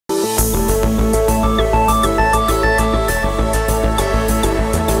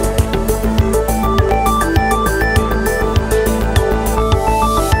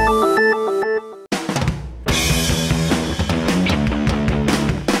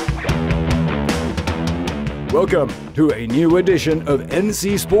Welcome to a new edition of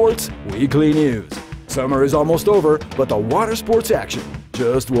NC Sports Weekly News. Summer is almost over, but the water sports action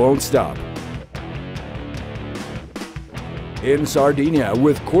just won't stop. In Sardinia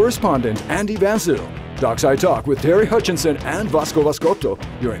with correspondent Andy Van Zyl, Dockside Talk with Terry Hutchinson and Vasco Vascotto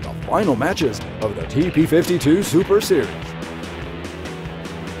during the final matches of the TP52 Super Series.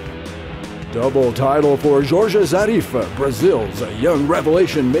 Double title for Jorge Zarif, Brazil's young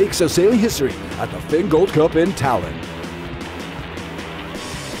revelation makes a sailing history at the Finn Gold Cup in Tallinn.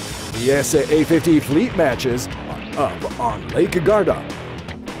 The ESSE A50 fleet matches are up on Lake Garda.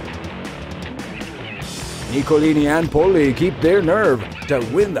 Nicolini and Poli keep their nerve to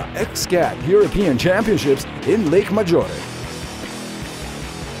win the XCAT European Championships in Lake Maggiore.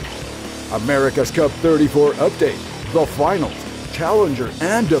 America's Cup 34 update, the finals, challenger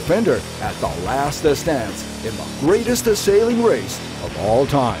and defender at the last stance in the greatest sailing race of all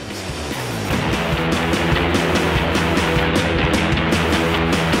times.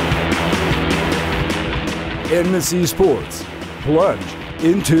 NC Sports, plunge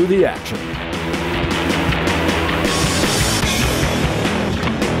into the action.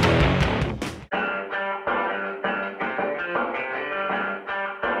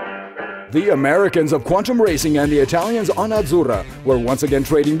 The Americans of Quantum Racing and the Italians on Azzurra were once again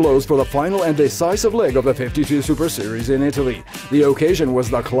trading blows for the final and decisive leg of the 52 Super Series in Italy. The occasion was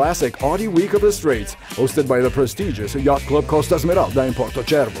the classic Audi Week of the Straits, hosted by the prestigious Yacht Club Costa Smeralda in Porto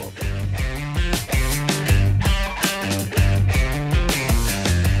Cervo.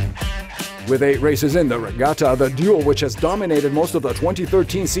 With 8 races in the regatta, the duel which has dominated most of the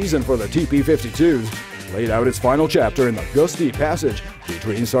 2013 season for the TP52s laid out its final chapter in the gusty passage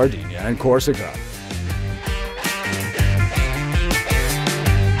between Sardinia and Corsica.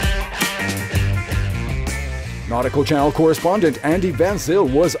 Nautical Channel correspondent Andy Van Zyl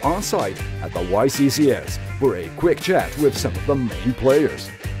was on site at the YCCS for a quick chat with some of the main players.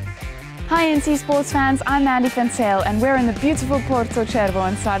 Hi NC Sports fans, I'm Andy Van Zyl and we're in the beautiful Porto Cervo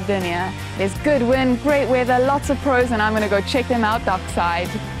in Sardinia. There's good wind, great weather, lots of pros, and I'm going to go check them out dockside.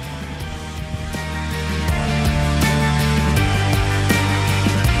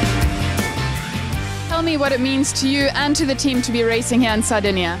 Tell me what it means to you and to the team to be racing here in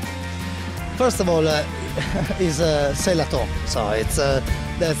Sardinia. First of all, is sail at home, so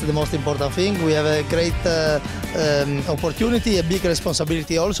that's the most important thing. We have a great opportunity, a big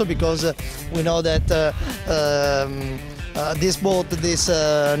responsibility also, because we know that this boat, this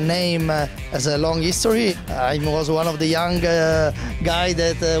name has a long history. I was one of the young guy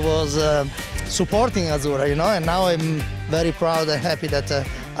that was supporting Azzurra, you know, and now I'm very proud and happy that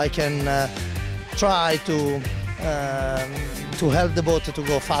I can try to help the boat to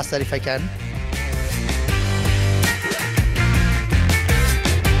go faster if I can.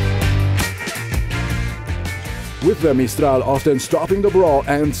 With the Mistral often stopping the brawl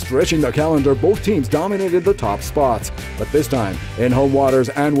and stretching the calendar, both teams dominated the top spots. But this time, in home waters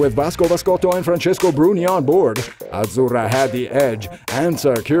and with Vasco Vascotto and Francesco Bruni on board, Azzurra had the edge and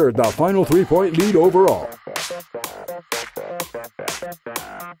secured the final 3-point lead overall.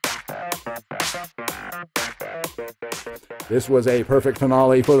 This was a perfect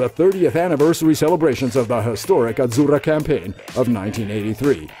finale for the 30th anniversary celebrations of the historic Azzurra campaign of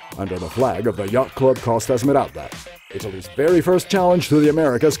 1983, under the flag of the Yacht Club Costa Smeralda, Italy's very first challenge to the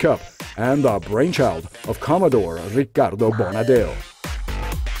America's Cup, and the brainchild of Commodore Riccardo Bonadeo.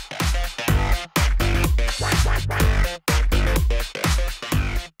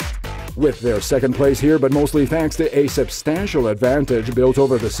 With their second place here, but mostly thanks to a substantial advantage built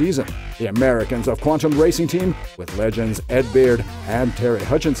over the season, the Americans of Quantum Racing Team, with legends Ed Beard and Terry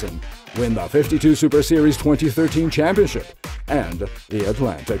Hutchinson, win the 52 Super Series 2013 Championship and the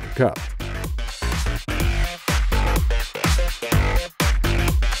Atlantic Cup.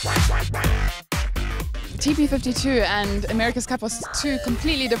 TP52 and America's Cup was 2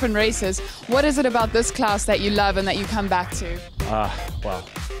 completely different races. What is it about this class that you love and that you come back to? Well,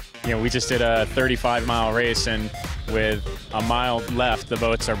 you know, we just did a 35-mile race, and with a mile left, the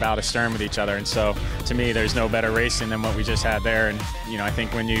boats are bow to stern with each other. And so, to me, there's no better racing than what we just had there. And you know, I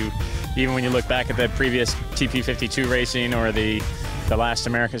think even when you look back at the previous TP52 racing or the last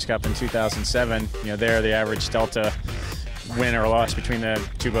America's Cup in 2007, you know, there the average delta win or loss between the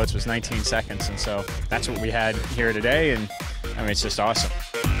 2 boats was 19 seconds. And so that's what we had here today, and I mean, it's just awesome.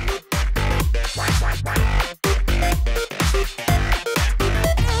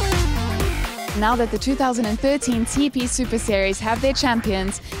 Now that the 2013 TP Super Series have their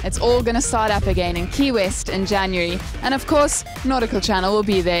champions, it's all going to start up again in Key West in January. And of course, Nautical Channel will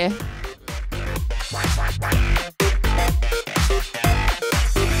be there.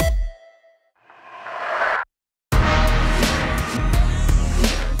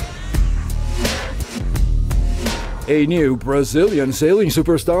 A new Brazilian sailing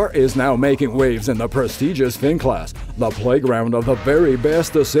superstar is now making waves in the prestigious Finn class, the playground of the very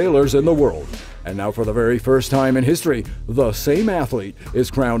best sailors in the world. And now for the very first time in history, the same athlete is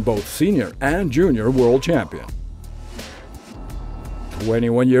crowned both senior and junior world champion.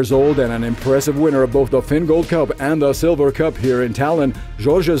 21 years old and an impressive winner of both the Finn Gold Cup and the Silver Cup here in Tallinn,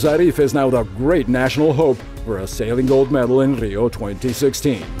 Jorge Zarif is now the great national hope for a sailing gold medal in Rio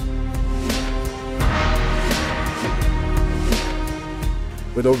 2016.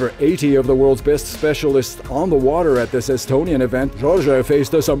 With over 80 of the world's best specialists on the water at this Estonian event, Jorge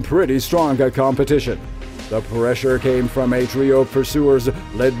faced some pretty strong competition. The pressure came from a trio of pursuers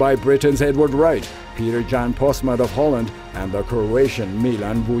led by Britain's Edward Wright, Peter Jan Posma of Holland, and the Croatian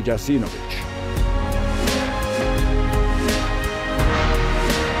Milan Vujasinovic.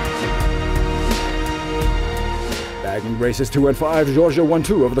 Bagging races 2 and 5, Jorge won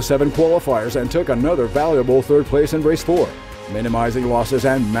 2 of the 7 qualifiers and took another valuable 3rd place in race 4. Minimizing losses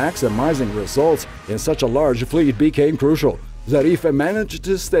and maximizing results in such a large fleet became crucial. Zarif managed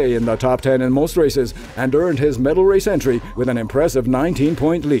to stay in the top 10 in most races and earned his medal race entry with an impressive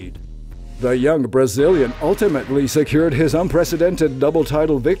 19-point lead. The young Brazilian ultimately secured his unprecedented double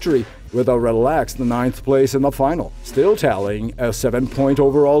title victory with a relaxed 9th place in the final, still tallying a 7-point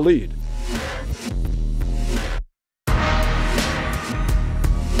overall lead.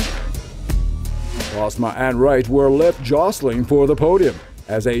 Posma and Wright were left jostling for the podium,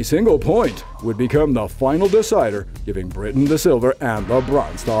 as a single point would become the final decider, giving Britain the silver and the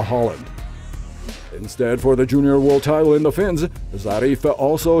bronze to Holland. Instead, for the junior world title in the Finns, Zarif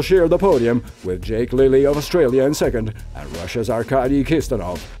also shared the podium with Jake Lilly of Australia in 2nd and Russia's Arkady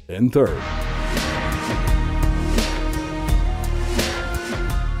Kistanov in 3rd.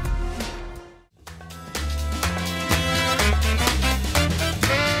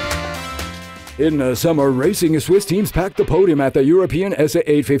 In summer, racing Swiss teams packed the podium at the European ESSE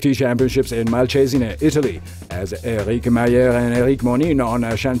 850 Championships in Malcesine, Italy, as Eric Mayer and Eric Monin on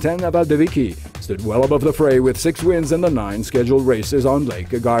Chantin Val de Vicky stood well above the fray with 6 wins in the 9 scheduled races on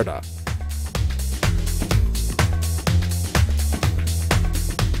Lake Garda.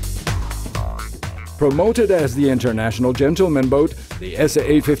 Promoted as the International Gentleman Boat, the ESSE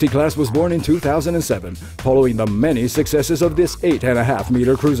 850 class was born in 2007, following the many successes of this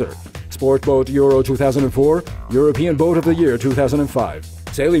 8.5-meter cruiser. Sport Boat Euro 2004, European Boat of the Year 2005,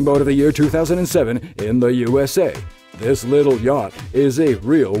 Sailing Boat of the Year 2007 in the USA. This little yacht is a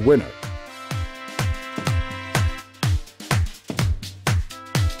real winner.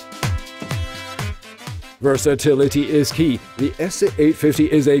 Versatility is key. The ESSE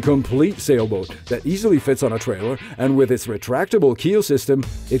 850 is a complete sailboat that easily fits on a trailer, and with its retractable keel system,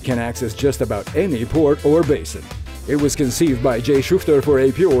 it can access just about any port or basin. It was conceived by Jay Schuchter for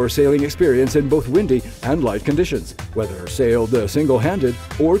a pure sailing experience in both windy and light conditions, whether sailed single-handed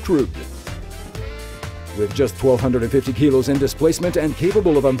or crewed. With just 1,250 kilos in displacement and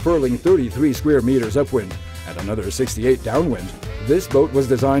capable of unfurling 33 square meters upwind and another 68 downwind, this boat was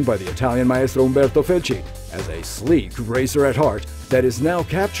designed by the Italian maestro Umberto Felci as a sleek racer at heart that is now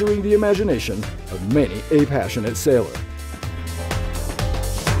capturing the imagination of many a passionate sailor.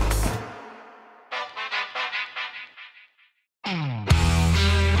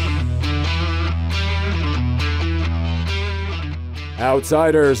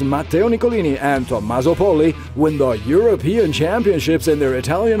 Outsiders Matteo Nicolini and Tommaso Polli win the European Championships in their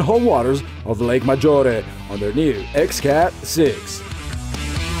Italian home waters of Lake Maggiore on their new XCAT 6.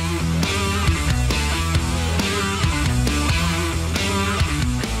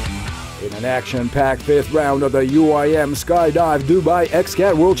 In an action-packed 5th round of the UIM Skydive Dubai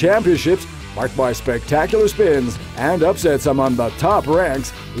XCAT World Championships, marked by spectacular spins and upsets among the top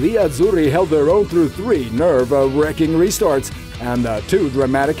ranks, the Azzurri held their own through 3 nerve-wrecking restarts and the 2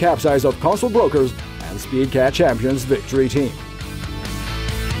 dramatic capsize of Consul Brokers and SpeedCat Champions Victory Team.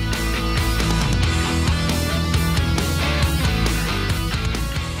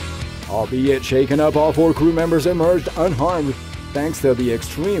 Albeit shaken up, all 4 crew members emerged unharmed, thanks to the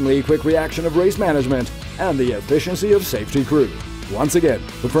extremely quick reaction of race management and the efficiency of safety crew, once again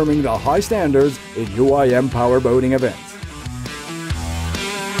confirming the high standards in UIM powerboating events.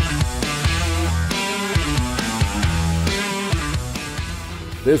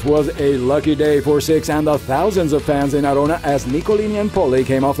 This was a lucky day for Six and the thousands of fans in Arona as Nicolini and Polli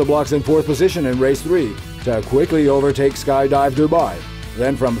came off the blocks in 4th position in race 3 to quickly overtake Skydive Dubai.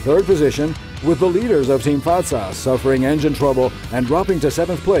 Then from 3rd position, with the leaders of Team Fazza suffering engine trouble and dropping to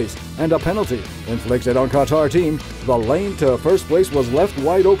 7th place and a penalty inflicted on Qatar team, the lane to 1st place was left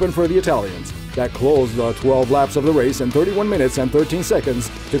wide open for the Italians. That closed the 12 laps of the race in 31 minutes and 13 seconds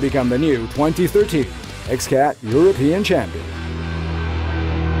to become the new 2013 XCAT European champion.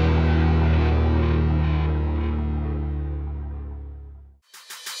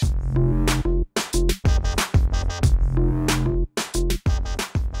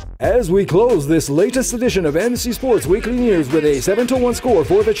 As we close this latest edition of NC Sports Weekly News with a 7-1 score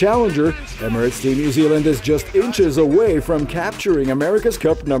for the challenger, Emirates Team New Zealand is just inches away from capturing America's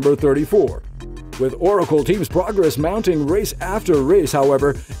Cup number 34. With Oracle Team's progress mounting race after race,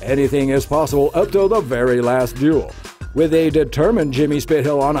 however, anything is possible up till the very last duel. With a determined Jimmy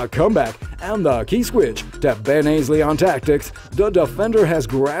Spithill on a comeback and the key switch to Ben Ainslie on tactics, the defender has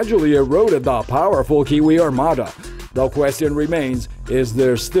gradually eroded the powerful Kiwi Armada. The question remains, is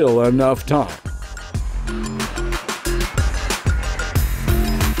there still enough time?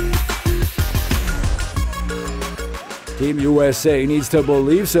 Team USA needs to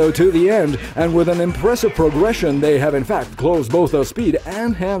believe so to the end, and with an impressive progression, they have in fact closed both the speed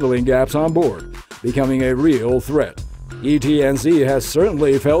and handling gaps on board, becoming a real threat. ETNC has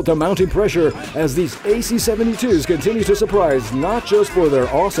certainly felt the mounting pressure as these AC-72s continue to surprise not just for their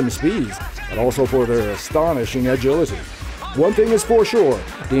awesome speeds, but also for their astonishing agility. One thing is for sure,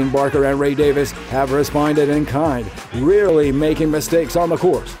 Dean Barker and Ray Davis have responded in kind, rarely making mistakes on the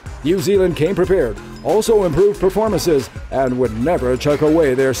course. New Zealand came prepared, also improved performances, and would never chuck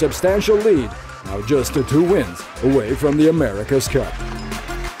away their substantial lead, now just 2 wins away from the America's Cup.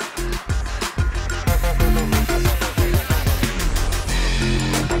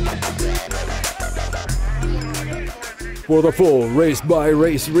 For the full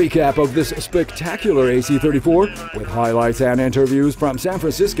race-by-race recap of this spectacular AC34, with highlights and interviews from San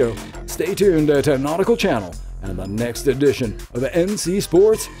Francisco, stay tuned to Nautical Channel and the next edition of NC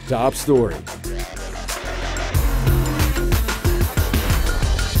Sports Top Story.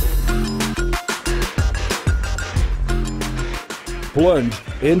 Plunge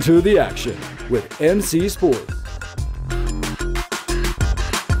into the action with NC Sports.